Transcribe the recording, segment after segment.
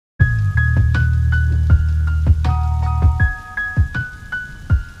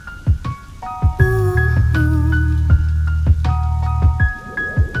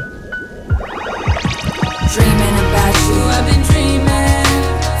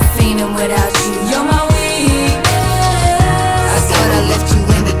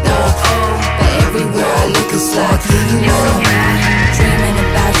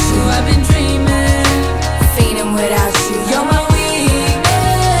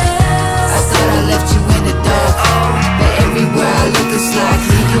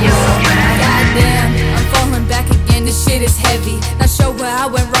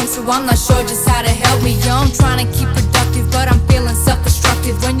not sure just how to help me. Yo, I'm trying to keep productive, but I'm feeling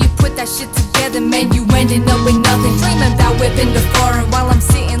self-destructive. When you put that shit together, man, you ending up with nothing. Dreaming about whipping the foreign while I'm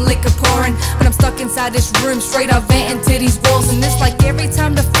sitting liquor pouring. But I'm stuck inside this room, straight up venting to these walls. And it's like every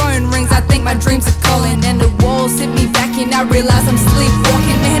time the phone rings, I think my dreams are calling. And the walls hit me back and I realize I'm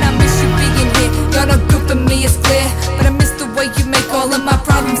sleepwalking. Man, I miss you being here, you're not good for me, it's clear. But I miss the way you make all of my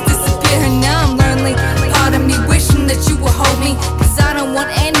problems disappear. And now I'm lonely, part of me wishing that you would hold me, cause I don't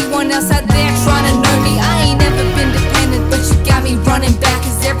want anyone else out there trying to know me. I ain't never been dependent, but you got me running back.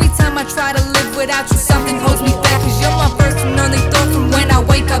 Cause every time I try to live without you, something holds me back. Cause you're my first and only thought from when I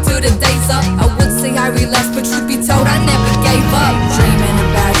wake up till the day's up. I would say I relapsed, but truth be told, I never gave up. Dreaming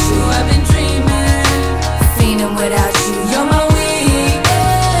about you, I've been dreaming, fiending without you, you're my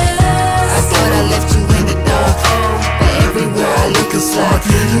weakness. I thought I left you in the dark, but everywhere I look it's like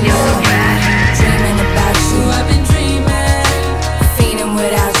you are. Dreaming about you, I've been dreaming, fiending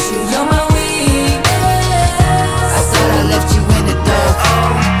without you, you're my weakness. I thought I left you in the dark,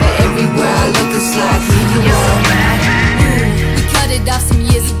 but everywhere I look it's like you are. We cut it off some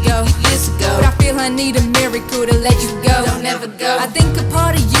years ago, but I feel I need a miracle to let you go. Don't ever go. I think a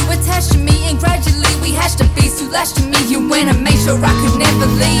part of you attached to me, and gradually we hatched a beast who latched to me. You went and made sure I could never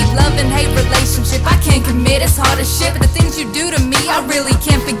leave. Love and hate relationship, I can't commit, it's hard as shit. But the things you do to me, I really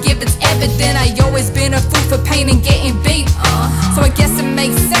can't forgive. It's evident I always been a fool for pain and getting beat. So I guess it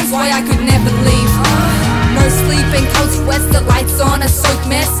makes sense why I could never leave. No sleeping, cold sweats, the lights on, a soaked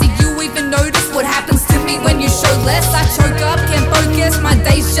mess. Do you even notice what happens to me when you show less? I choke up, can't focus, my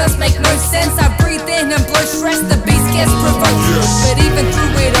days just make no sense. I breathe in and blow stress, the beast gets provoked. But even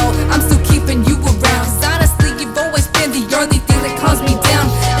through it all, I'm still keeping you around. Cause honestly, you've always been the only thing that calms me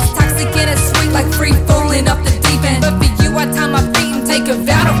down. It's toxic and it's sweet, like free falling off the deep end. But for you, I tie my feet and take a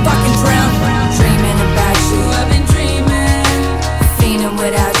vow to fucking drown. Dreaming about you, I've been dreaming, fiending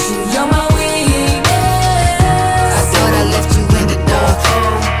without you, you're my weakness. I thought I left you in the dark,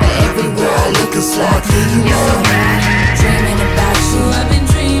 but everywhere I look it's like you are. Dreaming about you, I've been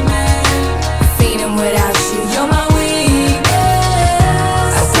dreaming, fiending without you, you're my weakness.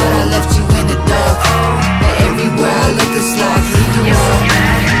 I thought I left you in the dark, but everywhere I look it's like you are.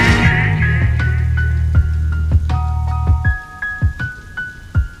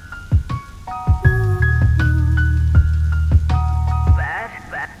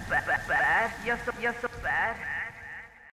 Bad, you're so bad.